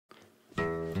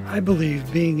I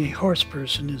believe being a horse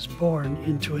person is born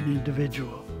into an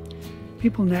individual.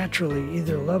 People naturally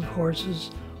either love horses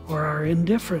or are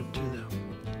indifferent to them.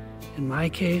 In my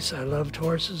case, I loved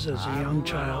horses as a young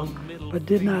child, but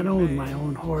did not own my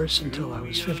own horse until I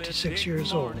was 56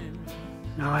 years old.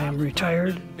 Now I am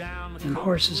retired, and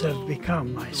horses have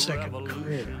become my second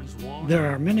career.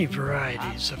 There are many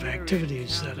varieties of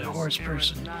activities that a horse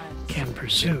person can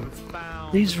pursue.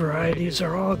 These varieties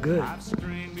are all good.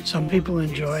 Some people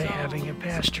enjoy having a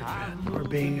pasture pet or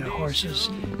being a horse's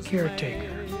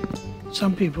caretaker.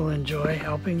 Some people enjoy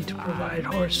helping to provide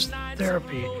horse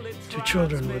therapy to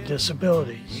children with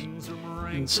disabilities.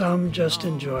 And some just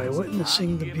enjoy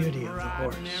witnessing the beauty of the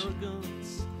horse.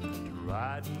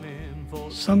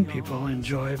 Some people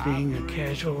enjoy being a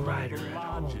casual rider at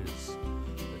home.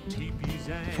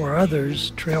 For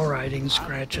others, trail riding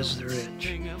scratches their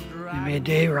itch. They may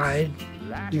day ride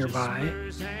nearby.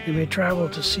 They may travel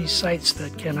to see sights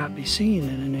that cannot be seen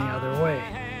in any other way.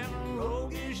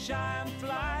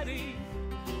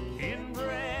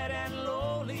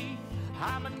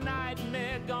 I'm a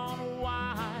nightmare gone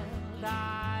wild,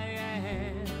 I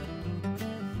am.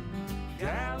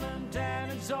 Gallant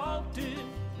and exalted,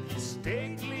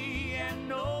 stately and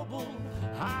noble,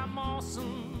 I'm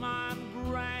awesome, I'm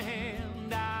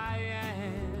grand, I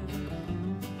am.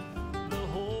 The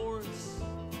horse,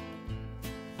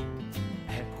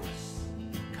 Equus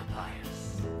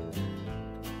Caius.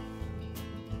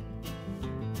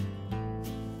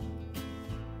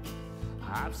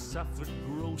 I've suffered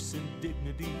gross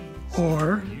indignities.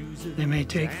 Or they may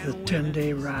take the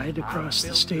 10-day ride across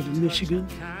the state of Michigan,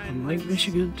 from Lake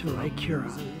Michigan to Lake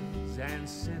Huron. And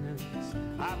sinners,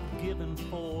 I've given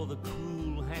for the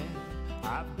cruel hand,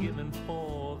 I've given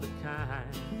for the kind.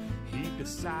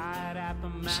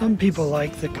 Some people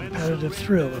like the competitive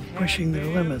thrill of pushing their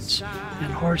limits,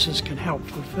 and horses can help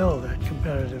fulfill that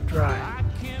competitive drive.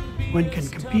 One can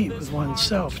compete with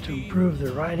oneself to improve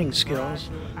their riding skills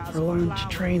or learn to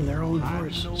train their own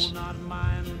horses.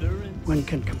 One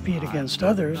can compete against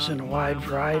others in a wide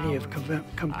variety of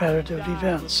competitive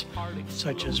events,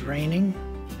 such as reining,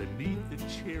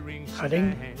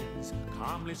 cutting,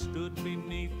 calmly stood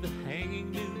beneath the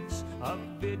hanging noose of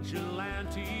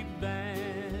vigilante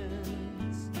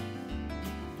bands.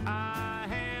 I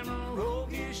am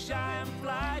roguish, I am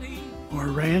flighty, or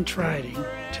ranch riding,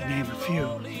 to name a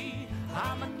few.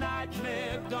 I'm a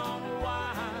nightmare gone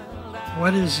wild.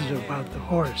 What is it about the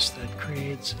horse that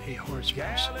creates a horse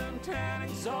person?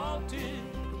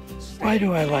 Why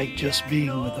do I like just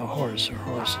being with a horse or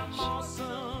horses?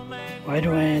 Why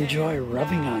do I enjoy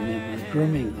rubbing on them or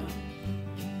grooming them?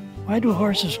 Why do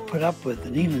horses put up with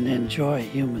and even enjoy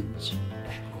humans?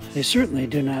 They certainly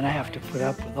do not have to put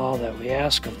up with all that we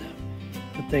ask of them,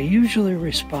 but they usually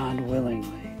respond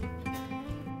willingly.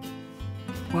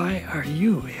 Why are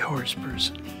you a horse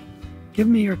person? Give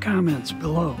me your comments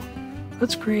below.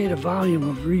 Let's create a volume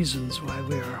of reasons why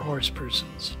we are horse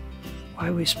persons, why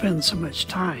we spend so much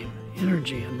time,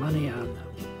 energy, and money on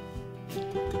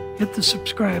them. Hit the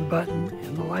subscribe button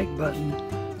and the like button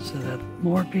so that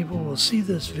more people will see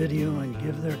this video and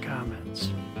give their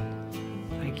comments.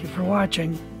 Thank you for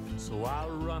watching. So I'll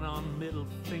run on middle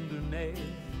fingernail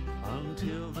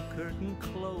until the curtain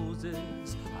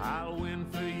closes. I'll win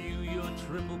for you your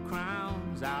triple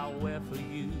crowns. I'll wear for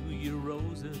you your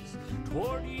roses.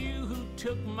 Toward you who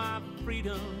took my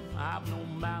freedom, I've no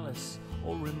malice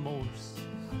or remorse.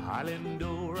 I'll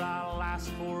endure, I'll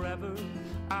last forever.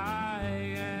 I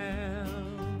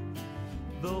am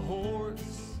the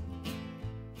horse.